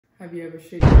Have you ever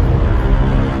shit?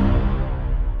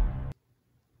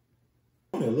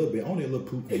 Only a little bit, only a little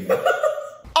poop.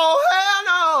 Oh hell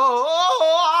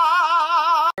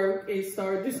no! It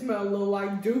started to smell a little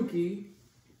like Dookie.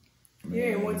 Man. You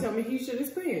ain't want to tell me he shit his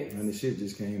pants. And the shit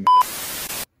just came.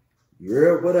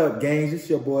 Yeah, what up, gangs? It's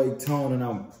your boy Tone, and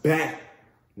I'm back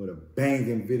with a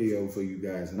banging video for you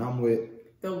guys. And I'm with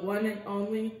the one and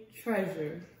only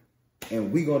Treasure.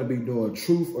 And we gonna be doing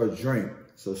truth or drink.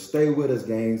 So stay with us,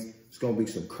 gangs. It's gonna be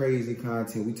some crazy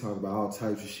content. We talk about all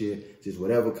types of shit. Just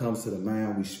whatever comes to the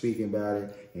mind, we speaking about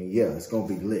it. And yeah, it's gonna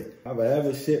be lit. Have I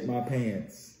ever shit my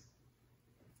pants?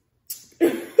 Go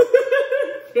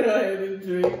ahead and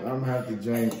drink. I'm gonna have to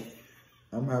drink.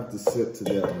 I'm gonna have to sip to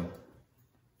that one.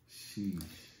 Sheesh.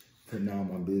 Putting all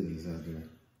my business out there.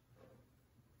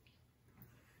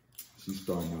 She's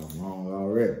starting off wrong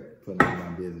already. Putting all my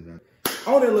business out there.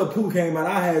 Only a little poo came out.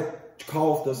 I had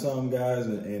coughed or something, guys,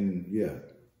 and yeah.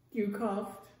 You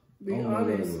coughed? Be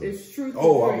honest, it's truth.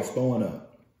 Oh, I was throwing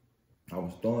up. I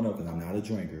was throwing up because I'm not a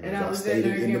drinker. And I was in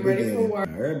there getting ready for work.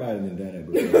 Now, everybody done done that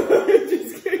before.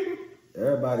 Just kidding.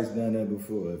 Everybody's done that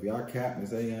before. If y'all capping and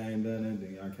say y'all ain't done that,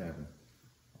 then y'all capping.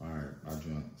 All right, I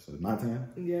drunk. So it's my time?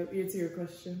 Yep, it's your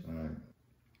question. All right.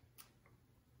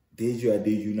 Did you or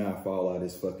did you not fall out of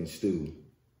this fucking stool?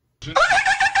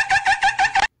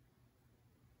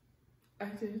 I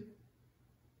did.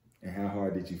 And how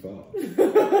hard did you fall?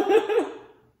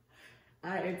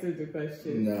 I answered the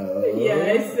question. No.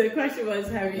 Yes, the question was,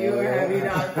 have you or have you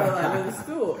not fell out of the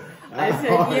stool? I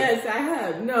said, yes, I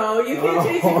have. No, you can't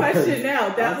change the question now.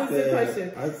 That was the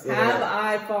question. Have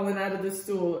I fallen out of the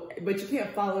stool? But you can't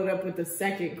follow it up with the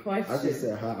second question. I just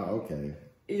said, how? Okay.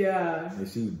 Yeah. And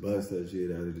she bust her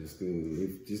shit out of the stool.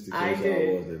 Just in I case did.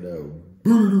 I wasn't know.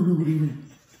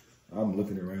 I'm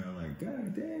looking around like,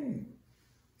 God dang.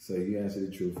 So you answered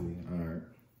it truthfully. All right.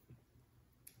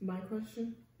 My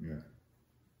question? Yeah.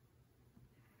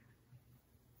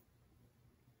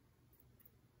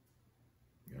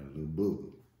 Got a little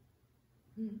boo.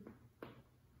 I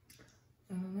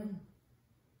don't know.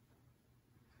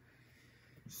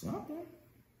 Something.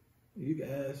 You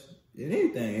guys,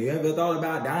 anything. Have you ever thought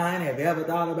about dying? Have you ever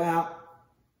thought about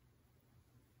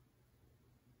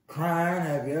crying?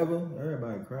 Have you ever?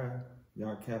 Everybody cry.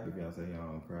 Y'all cap if y'all say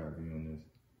y'all don't cry if you on this.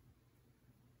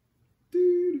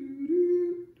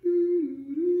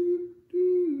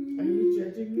 Are you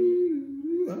judging me?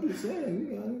 I'm just saying,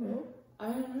 you know. I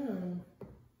don't know.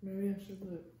 Maybe I should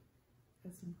look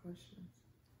at some questions.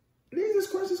 These is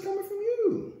questions coming from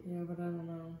you. Yeah, but I don't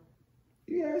know.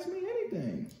 You ask me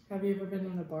anything. Have you ever been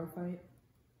in a bar fight?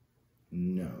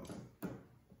 No.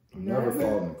 Never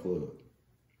fought in a club.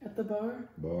 At the bar?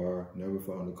 Bar. Never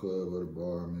fought in a club or the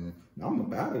bar, man.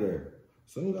 I'm out of there.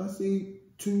 As soon as I see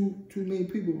too many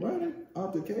people running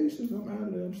altercations, I'm out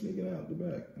of there. I'm sneaking out the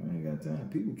back. I ain't got time.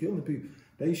 People killing people.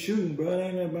 They shooting, bro. They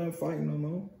ain't nobody fighting no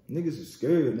more. Niggas is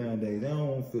scared nowadays. They don't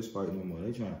want fist fight no more.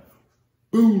 They trying to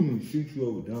boom shoot you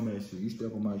over dumbass shit. You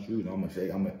step on my shoes, I'm gonna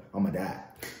shake. I'm gonna die.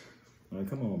 Like,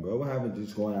 come on, bro. What happened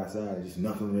just going outside and just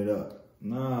knuckling it up?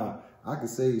 Nah, I could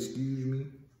say excuse me.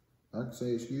 I could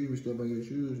say excuse me, step on your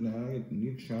shoes. Now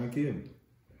you trying to kill me.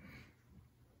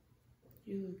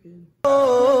 You look good.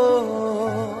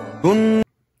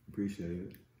 Appreciate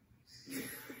it.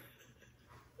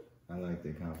 I like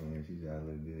that compliment. She said I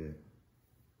look good.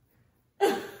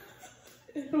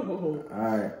 Oh. All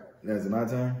right, that's my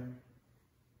turn.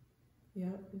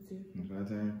 Yep, it's you. It's my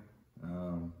turn.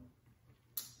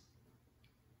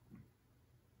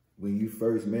 When you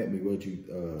first met me, what you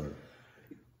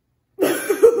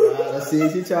let's see,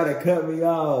 she tried to cut me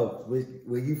off.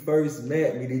 When you first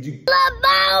met me, did you me?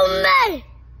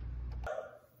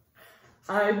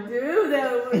 I knew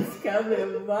that was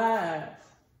coming by.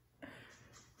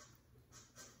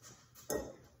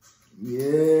 Yeah,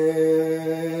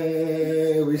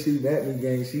 when she met me,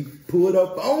 gang, she pulled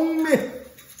up on me.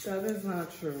 That is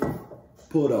not true.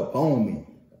 Pulled up on me.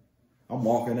 I'm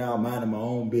walking out, minding my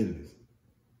own business.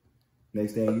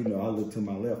 Next thing you know, I look to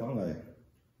my left. I'm like,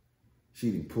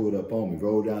 she done pulled up on me,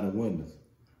 rolled down the windows.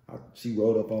 She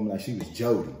rolled up on me like she was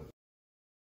Jody.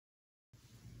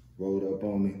 Rolled up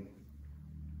on me.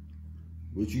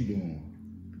 What you doing?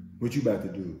 What you about to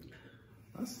do?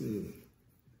 I said,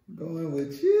 going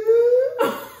with you.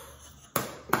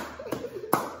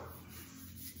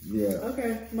 Yeah.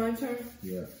 Okay, my turn.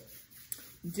 Yeah.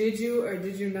 Did you or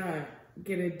did you not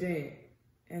get a dent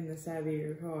in the side of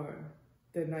your car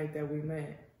the night that we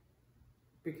met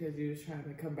because you was trying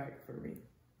to come back for me?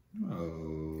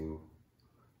 Oh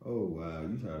wow,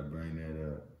 you try to bring that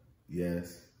up.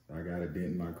 Yes, I got a dent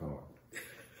in my car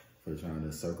for trying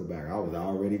to circle back. I was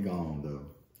already gone though.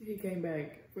 He came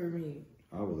back for me.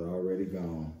 I was already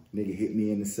gone. Nigga hit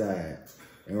me in the side.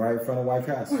 And right in front of White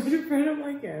Castles. Right in front of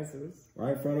White Castles.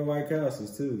 Right in front of White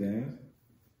Castles too, gang.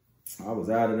 I was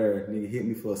out of there. Nigga hit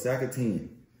me for a sack of 10.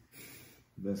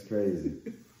 That's crazy.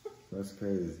 That's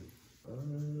crazy.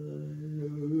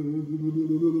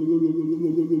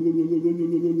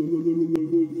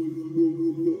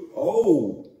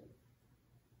 Oh.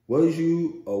 Was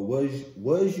you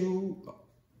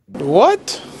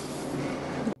What?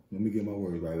 Let me get my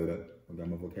words right. I got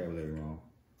my vocabulary wrong.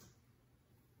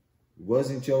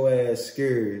 Wasn't your ass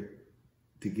scared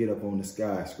to get up on the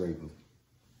skyscraper?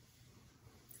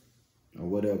 Or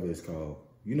whatever it's called.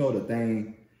 You know the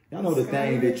thing, y'all know the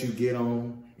thing that you get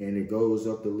on and it goes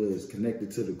up the list,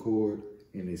 connected to the cord,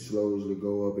 and it slowly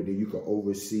go up, and then you can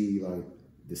oversee like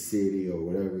the city or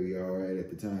whatever y'all at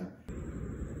the time.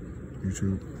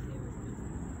 YouTube.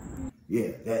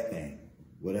 Yeah, that thing.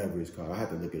 Whatever it's called. I have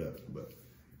to look it up, but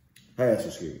ass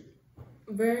is scary.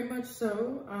 Very much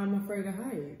so. I'm afraid of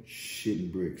heights.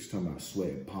 Shitting bricks, talking about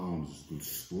sweating, palms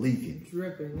leaking.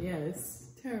 Dripping, yes.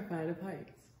 Terrified of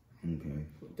heights. Okay.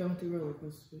 Don't do roller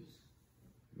coasters.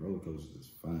 Roller coasters is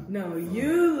fine. No,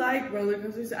 you like roller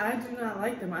coasters. I do not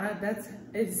like them.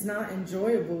 It's not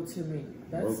enjoyable to me.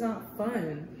 That's not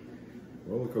fun.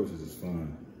 Roller coasters is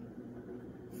fun.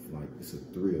 Like, it's a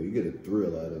thrill. You get a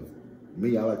thrill out of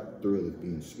me. I like the thrill of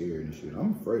being scared and shit.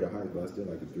 I'm afraid of heights, but I still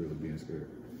like the thrill of being scared.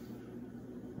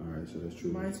 All right, so that's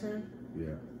true. My turn?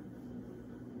 Yeah.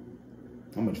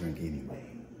 I'm gonna drink anyway.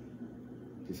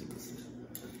 Just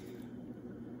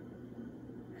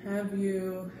Have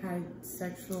you had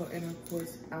sexual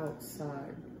intercourse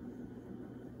outside?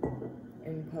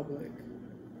 In public?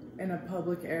 In a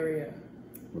public area?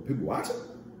 When people watching?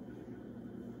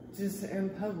 Just in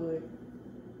public.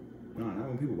 No, not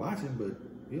when people watching, but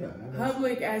yeah.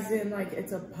 Public as in like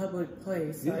it's a public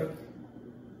place. Yeah. Like,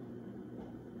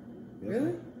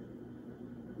 really?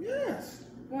 Yes.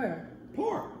 Where?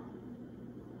 Park.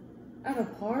 At a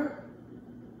park?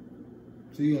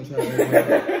 See, you gonna try to act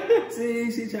brand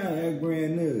See, she trying to act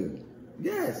brand new.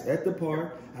 Yes, at the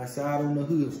park, outside on the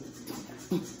hood.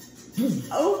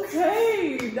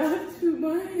 Okay, not too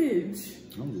much.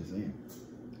 I'm just saying.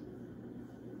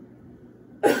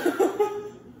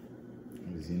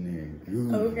 I'm just in there.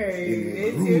 Okay,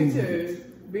 it's your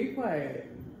turn. Be quiet.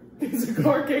 It's a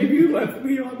car came, you left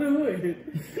me on the hood.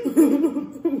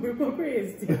 With my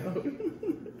pants down.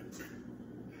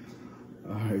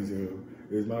 Alright, so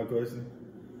here's my question.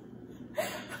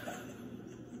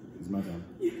 It's my time.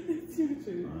 Yeah, it's your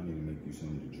turn. I need to make you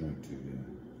something to drink too, then.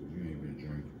 Because you ain't been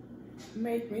drinking.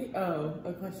 Make me? Oh,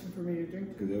 a question for me to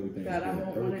drink? Because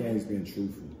everything's been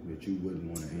truthful that you wouldn't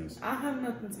want to answer. I have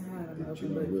nothing to hide. That you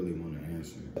don't really want to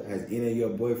answer. Has any of your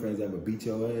boyfriends ever beat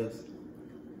your ass?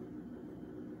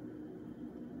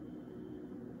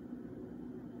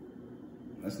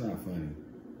 That's not funny.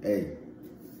 Hey,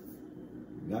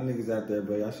 y'all niggas out there,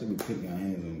 bro, y'all should be putting your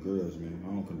hands on girls, man. I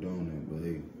don't condone that, but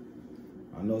hey,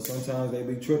 I know sometimes they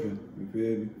be tripping, you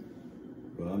feel me?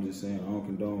 But I'm just saying, I don't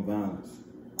condone violence.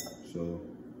 So,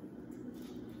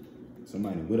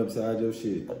 somebody went upside your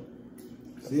shit.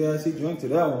 See how she drunk to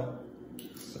that one?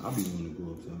 So I be wanting to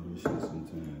go upside your shit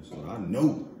sometimes. So I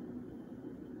know.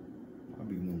 I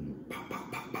be wanting to pop,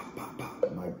 pop, pop, pop, pop,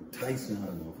 pop. Mike Tyson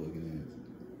had motherfucking ass.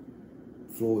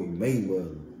 Floyd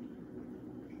Mayweather.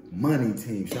 Money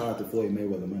team. Shout out to Floyd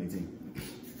Mayweather money team.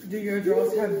 Do your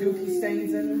drawers have dookie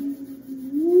stains in them?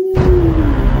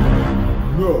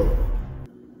 No.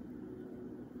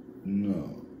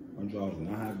 No. My drawers do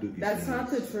not have dookie That's stains. not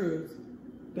the truth.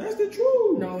 That's the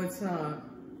truth. No, it's not.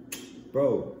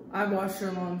 Bro. I wash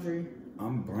your laundry.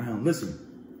 I'm brown. Listen.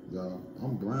 Y'all,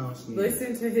 I'm brown skin.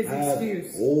 Listen to his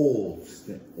excuse.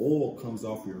 Oil comes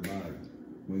off your body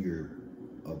when you're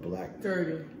a black.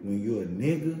 Dirty. When you're a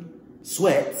nigga,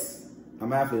 sweats.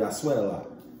 I'm after I sweat a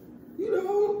lot. You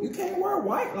know, you can't wear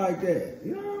white like that.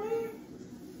 You know what I mean?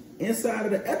 Inside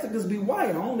of the ethicas be white.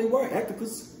 I only wear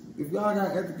ethicas. If y'all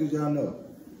got ethicas, y'all know.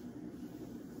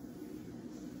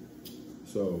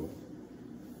 So,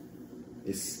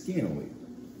 it's skin oil.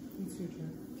 It's your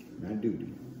turn. Not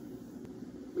duty.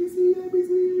 Let me see.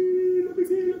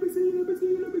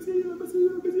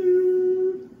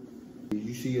 Did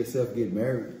you see yourself get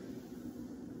married?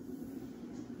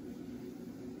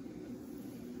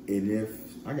 And if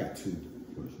I got two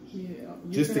questions, Yeah,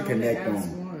 just to connect on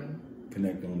one.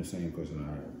 The same question I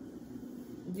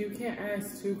had. You can't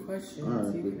ask two questions.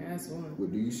 Right, you can ask one.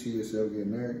 But do you see yourself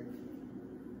getting married?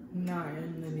 Not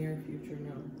in the near future,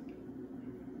 no.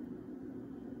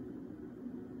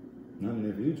 Not in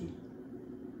the future.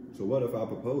 So what if I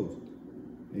proposed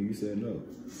and you said no?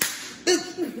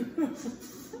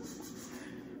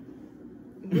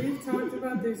 we've talked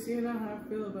about this. You know how I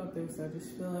feel about this. I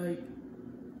just feel like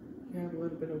you have a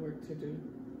little bit of work to do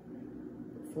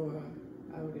before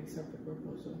I would accept the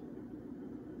proposal.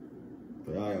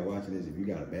 For all y'all watching this, if you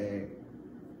got a bag,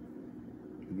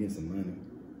 you get some money,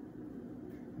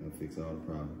 it'll fix all the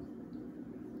problems.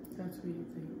 That's what you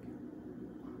think.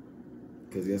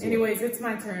 Cause guess anyways, what? It's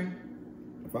my turn.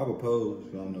 If I propose,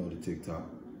 y'all know the TikTok.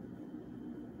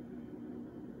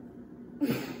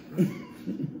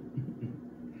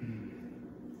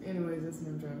 Anyways, it's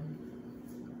my turn.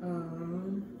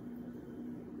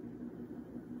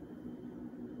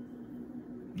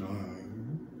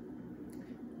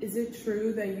 Is it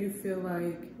true that you feel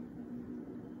like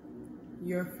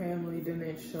your family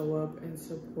didn't show up and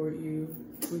support you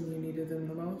when you needed them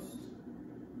the most?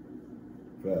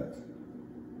 Facts.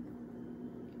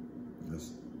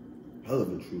 That's hell of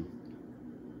a truth. You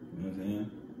know what I'm saying?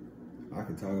 I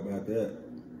can talk about that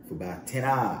for about 10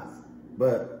 hours.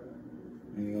 But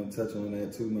I ain't gonna touch on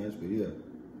that too much, but yeah,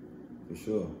 for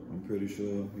sure. I'm pretty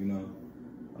sure, you know,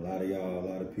 a lot of y'all, a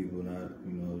lot of people not,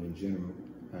 you know, in general,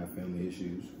 have family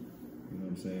issues, you know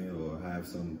what I'm saying? Or have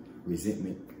some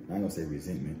resentment. I ain't gonna say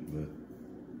resentment, but,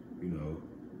 you know,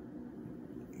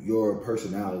 your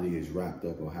personality is wrapped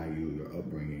up on how your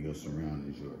upbringing, your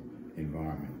surroundings, your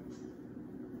environment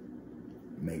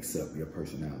makes up your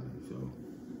personality. So,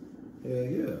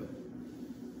 yeah.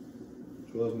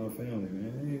 As well as my family,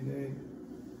 man. They,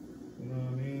 you know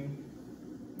what I mean?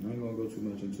 I ain't gonna go too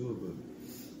much into it, but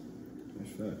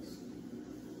that's facts.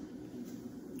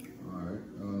 All right.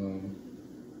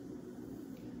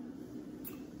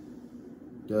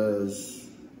 Does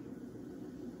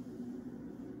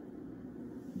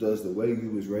the way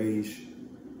you was raised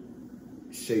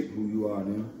shape who you are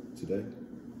now, today?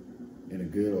 In a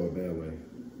good or a bad way?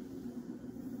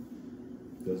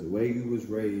 Does the way you was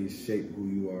raised shape who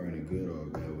you are in a good or a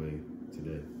bad way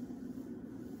today?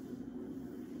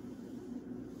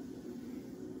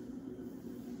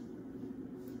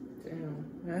 Damn,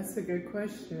 that's a good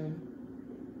question.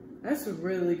 That's a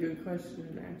really good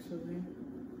question, actually.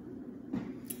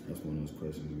 That's one of those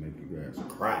questions that make you guys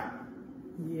cry.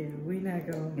 Yeah, we not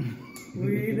gonna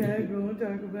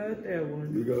talk about that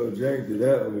one. We gonna drink to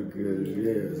that one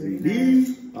because see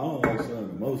these I don't like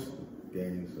some emotional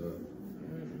games, so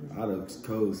I done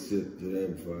code shit to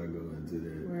that before I go into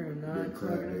that. We're not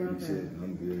talking about that. Shit.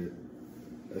 I'm good.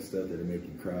 That's stuff that'll make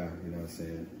you cry, you know what I'm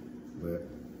saying? But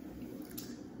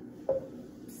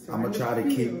I'm gonna try to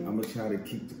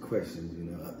keep the questions, you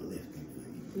know, uplifting for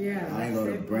you. Yeah. I ain't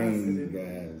gonna bring you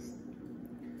guys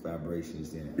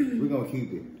vibrations in. We're gonna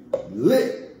keep it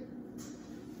lit.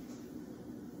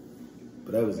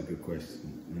 But that was a good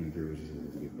question. I don't care what you said. It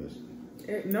was a good question.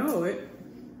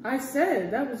 I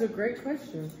said that was a great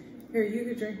question. Here, you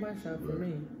could drink my shot for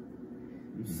me.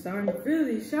 Starting to feel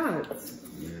these shots.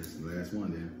 Yes, the last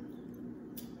one then.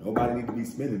 Nobody need to be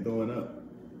spinning, throwing up,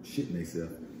 shitting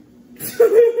themselves.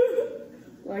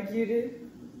 Like you did?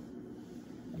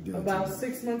 About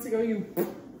 6 months ago, you...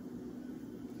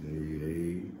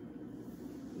 Hey.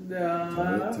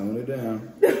 Nah. Tone it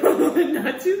down.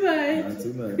 Not too much. Not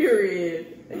too much. Period.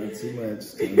 Not too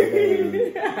much. Tone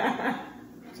it down.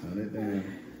 Tone it down.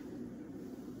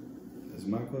 That's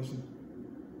my question?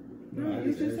 No,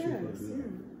 you just asked. Yeah.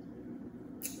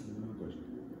 That's my question.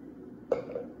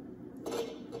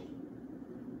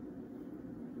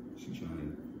 She trying to...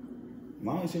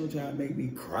 Mom, she don't try to make me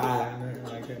cry or nothing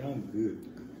like that. I'm good.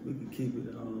 We can keep it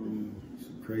some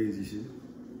crazy shit. You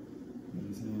know what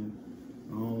I'm saying?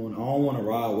 I don't want to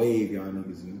ride wave, y'all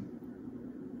niggas. You know?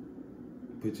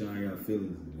 Put y'all in y'all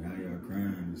feelings and how y'all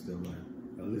crying and stuff like that.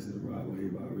 Y'all listen to Ride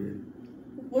Wave already.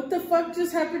 What the fuck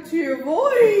just happened to your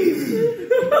voice?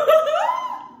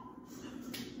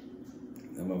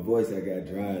 And my voice, I got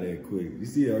dry that quick. You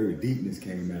see how her deepness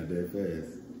came out that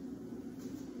fast.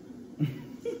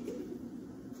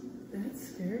 That's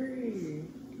scary.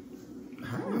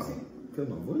 How? Because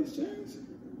my voice changed?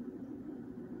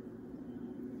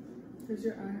 Does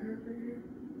your eye hurt right here?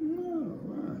 No,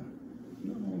 why?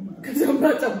 No, because I'm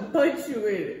about to punch you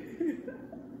in it.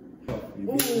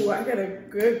 Ooh, I got a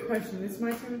good question. It's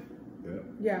my turn? Yeah.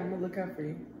 Yeah, I'm going to look out for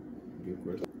you. Good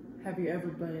question. Have you ever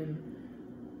been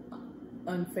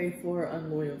unfaithful or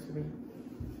unloyal to me?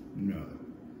 No.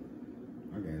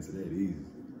 I can answer that easy.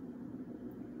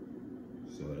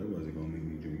 So that wasn't going to make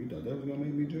me drink. You thought that was going to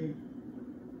make me drink?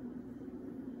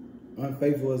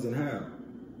 Unfaithful as in how?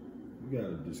 You got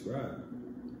to describe.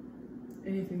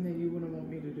 Anything that you wouldn't want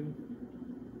me to do.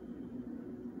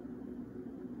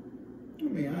 I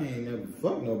mean, I ain't never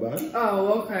fucked nobody.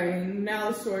 Oh, okay.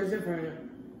 Now the story's different.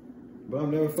 But I've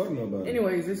never fucked nobody.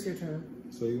 Anyways, it's your turn.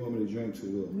 So you want me to drink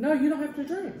too? No, you don't have to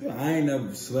drink. Yeah, I ain't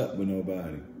never slept with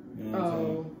nobody. You know what I'm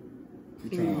saying? You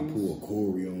trying to pull a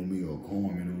Corey on me or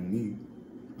Carmen on me.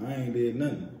 I ain't did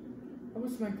nothing. I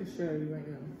was making sure you right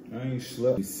now. I ain't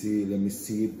slept. Let me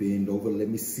see it, bend over, let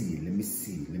me see it, let me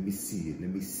see it, let me see it, let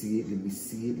me see it, let me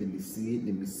see it, let me see it,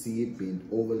 let me see it, bend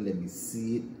over, let me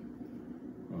see it.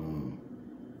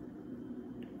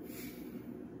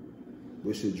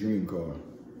 What's your dream car?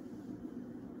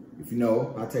 If you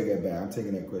know, I take that back. I'm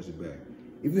taking that question back.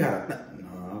 If you had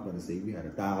I'm about to say if you had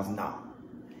 $1,000.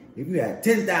 If you had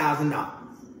 $10,000,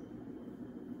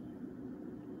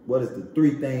 what is the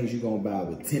 3 things you gonna buy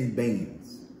with 10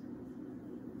 bands?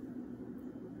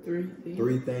 3 things?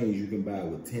 3 things you can buy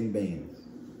with 10 bands.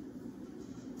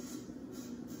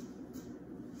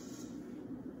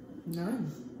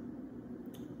 None.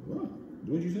 What?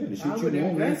 What'd you say? The shit I would you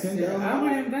want invest it. $10,000? I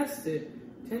would invest it.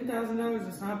 $10,000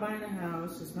 is not buying a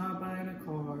house. It's not buying a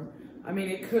car. I mean,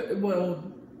 it could. Well,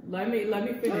 let me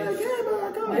finish.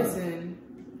 Listen.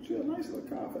 She a nice little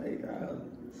car for $8,000.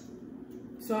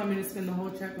 So I'm gonna spend the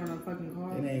whole check on a fucking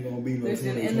car. It ain't gonna be no.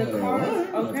 Listen, in the car.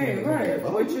 Okay, right.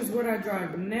 Which is what I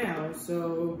drive now.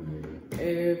 So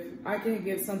if I can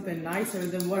get something nicer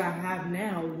than what I have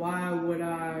now, why would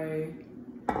I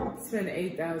spend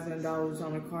 $8,000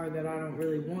 on a car that I don't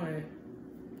really want?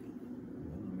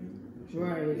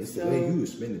 Right. It's the way you would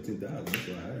spend the $10,000. That's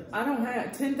what I asked. I don't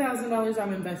have $10,000.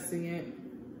 I'm investing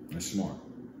it. That's smart.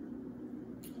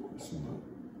 That's smart.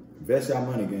 Invest your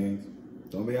money, gangs.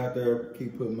 Don't be out there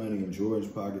keep putting money in George's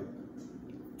pocket,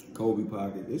 Kobe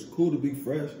pocket. It's cool to be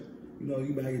fresh. You know,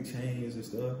 you buy your chains and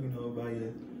stuff. You know, buy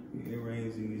your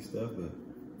earrings and your stuff. But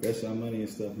invest your money and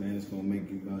stuff, man. It's gonna make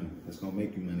you money. It's gonna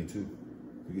make you money too.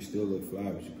 You can still look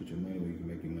fly, but you put your money where you can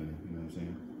make your money. You know what I'm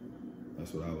saying?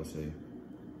 That's what I would say.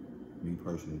 Me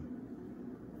personally.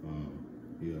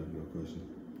 Yeah, your question.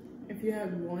 If you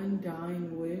had one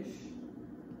dying wish,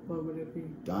 what would it be?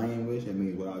 Dying wish? That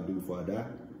means what I'll do before I die?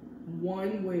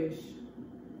 One wish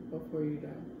before you die.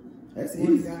 That's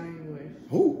one easy. One dying wish.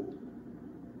 Who?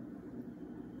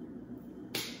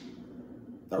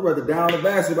 I'd rather down the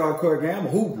basketball court game. I'm a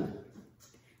hooper.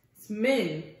 It's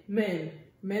men.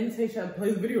 Men say shall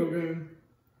play video game.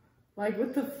 Like,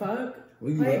 what the fuck?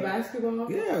 Play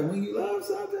basketball? Yeah, when you love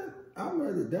something, I'd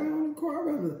rather down on the court. I'd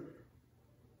rather...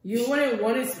 You wouldn't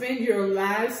want to spend your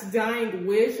last dying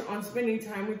wish on spending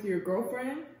time with your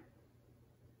girlfriend?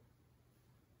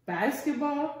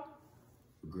 Basketball?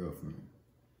 Girlfriend.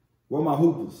 Where my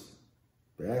hoopers?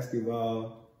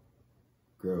 Basketball,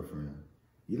 girlfriend.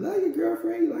 You like your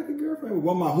girlfriend? You like your girlfriend?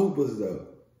 Where my hoopers though?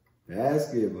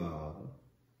 Basketball,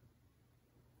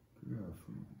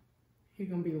 girlfriend. You're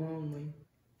gonna be lonely.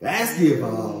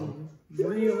 Basketball.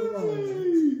 Real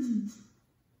lonely.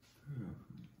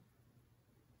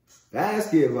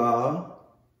 Basketball.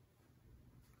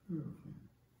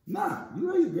 Nah, you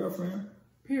know your girlfriend.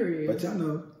 Period. But y'all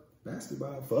know,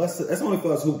 basketball, for us, that's only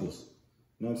for us hoopers.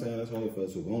 You know what I'm saying? That's only for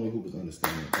us hoopers. Only hoopers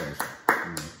understand that passion.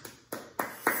 You know?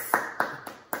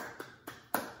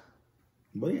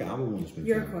 But yeah, I would want to spend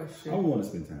your time. Question. I would want to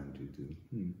spend time with you too.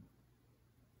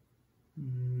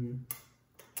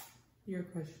 Your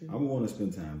question. I would want to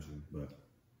spend time with you, but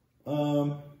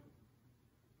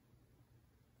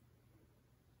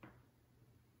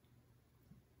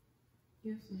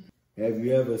yes. Have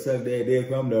you ever sucked that dick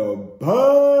from the back?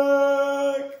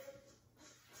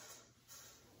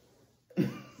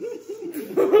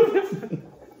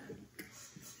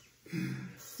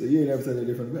 So you ain't ever sucked that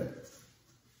dick from the back?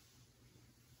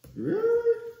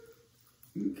 Really?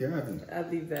 You capping? I'll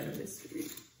leave that a mystery. She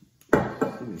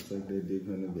done sucked that dick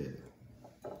from the back.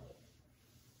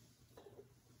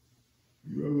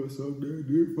 You ever sucked that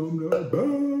dick from the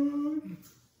back?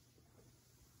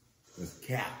 That's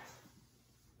cap.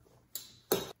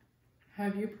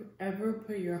 Have you ever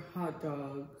put your hot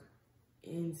dog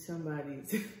in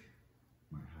somebody's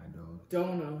My hot dog?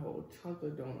 donut hole,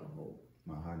 chocolate donut hole?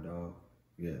 My hot dog?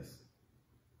 Yes.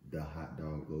 The hot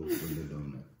dog goes in the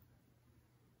donut.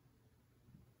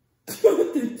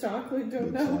 The chocolate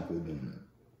donut? The chocolate donut.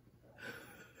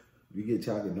 You get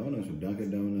chocolate donuts from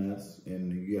Dunkin' Donuts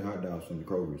and you get hot dogs from the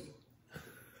Kroger's.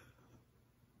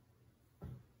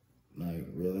 Like,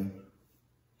 really?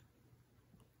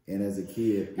 And as a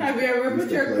kid, have you ever put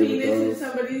your penis in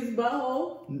somebody's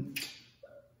butthole?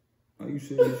 Are you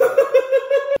serious?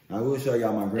 I will show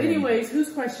y'all my granny. Anyways,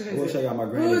 whose question is it? I will show y'all my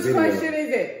granny. Whose question is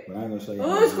it? But I ain't gonna show y'all.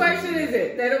 Whose question is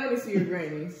it? They don't want to see your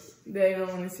granny. They don't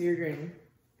want to see your granny.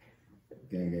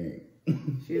 Gang.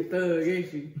 She a thug, ain't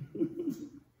she?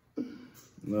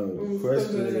 No, the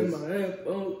question is.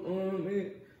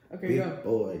 Okay, Big go.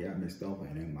 boy got me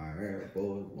stomping in my hair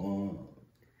for one.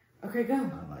 Okay, go.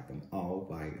 I like them all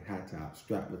white, high top,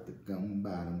 strapped with the gum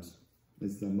bottoms.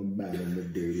 There's something about them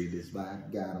that dirty, that's why I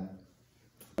got them.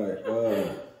 All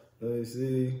right, let me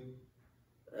see.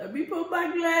 Let me put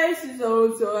my glasses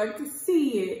on so I can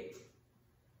see it.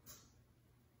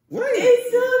 Wait.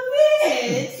 It's a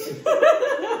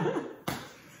bitch.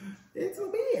 It's a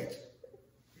bitch.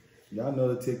 Y'all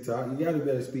know the TikTok. You gotta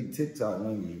better speak TikTok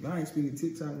language. If I ain't speaking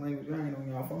TikTok language, I ain't on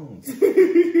y'all phones.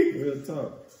 Real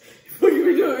talk. What you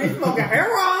been doing? You smoking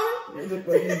heroin? What the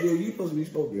fuck you do? You supposed to be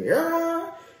smoking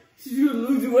heroin? You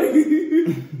losing weight.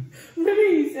 What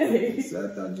did he say? He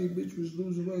said, I thought you bitch was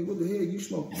losing weight. What the hell? You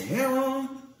smoking heroin?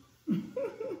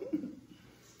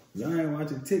 Y'all ain't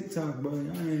watching TikTok, bro. I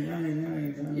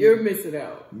ain't. You're missing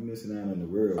out. You missing out on the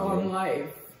world, on bro.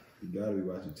 life. You gotta be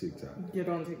watching TikTok. Get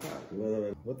on TikTok.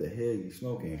 What the hell? You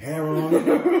smoking heroin?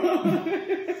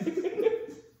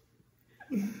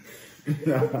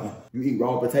 You eat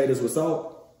raw potatoes with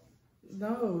salt?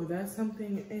 No, that's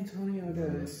something Antonio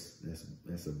does.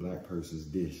 That's a black person's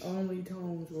dish. Only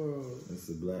Tone's World. That's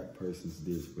a black person's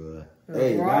dish, bro. A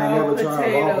Hey, I ain't never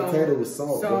tried raw potato with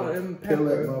salt, bro. And Peel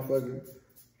that pepper. motherfucker.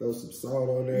 Throw some salt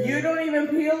on there. You don't even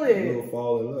peel it. You'll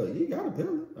fall in love. You gotta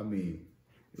peel it. I mean,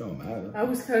 it don't matter. I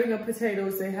was cutting up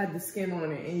potatoes. They had the skin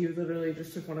on it, and you literally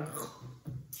just took one out.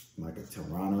 Like a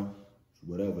Tyranno,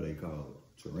 whatever they call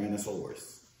it.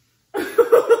 Tyrannosaurus. Like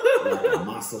a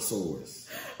Mosasaurus.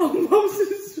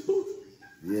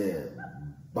 Yeah.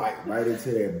 Bite right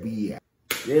into that B.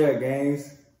 Yeah,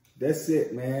 gangs. That's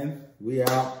it, man. We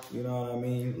out. You know what I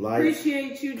mean? Like,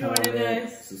 appreciate you joining comment,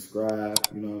 us. Subscribe.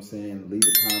 You know what I'm saying? Leave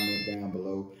a comment down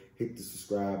below. Hit the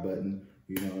subscribe button.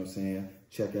 You know what I'm saying?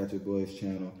 Check out your boy's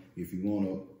channel. If you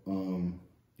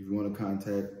wanna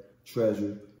contact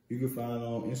Treasure, you can find her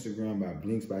on Instagram by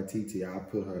Blinks by TT. I'll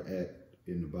put her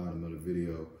in the bottom of the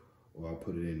video, or I'll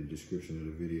put it in the description of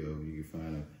the video. You can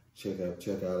find her.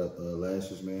 Check out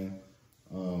Lashes, man.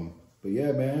 But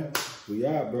yeah, man, we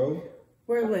out, bro.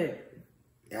 We're lit.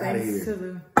 Out of Thanks here. to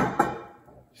the...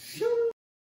 Shoot.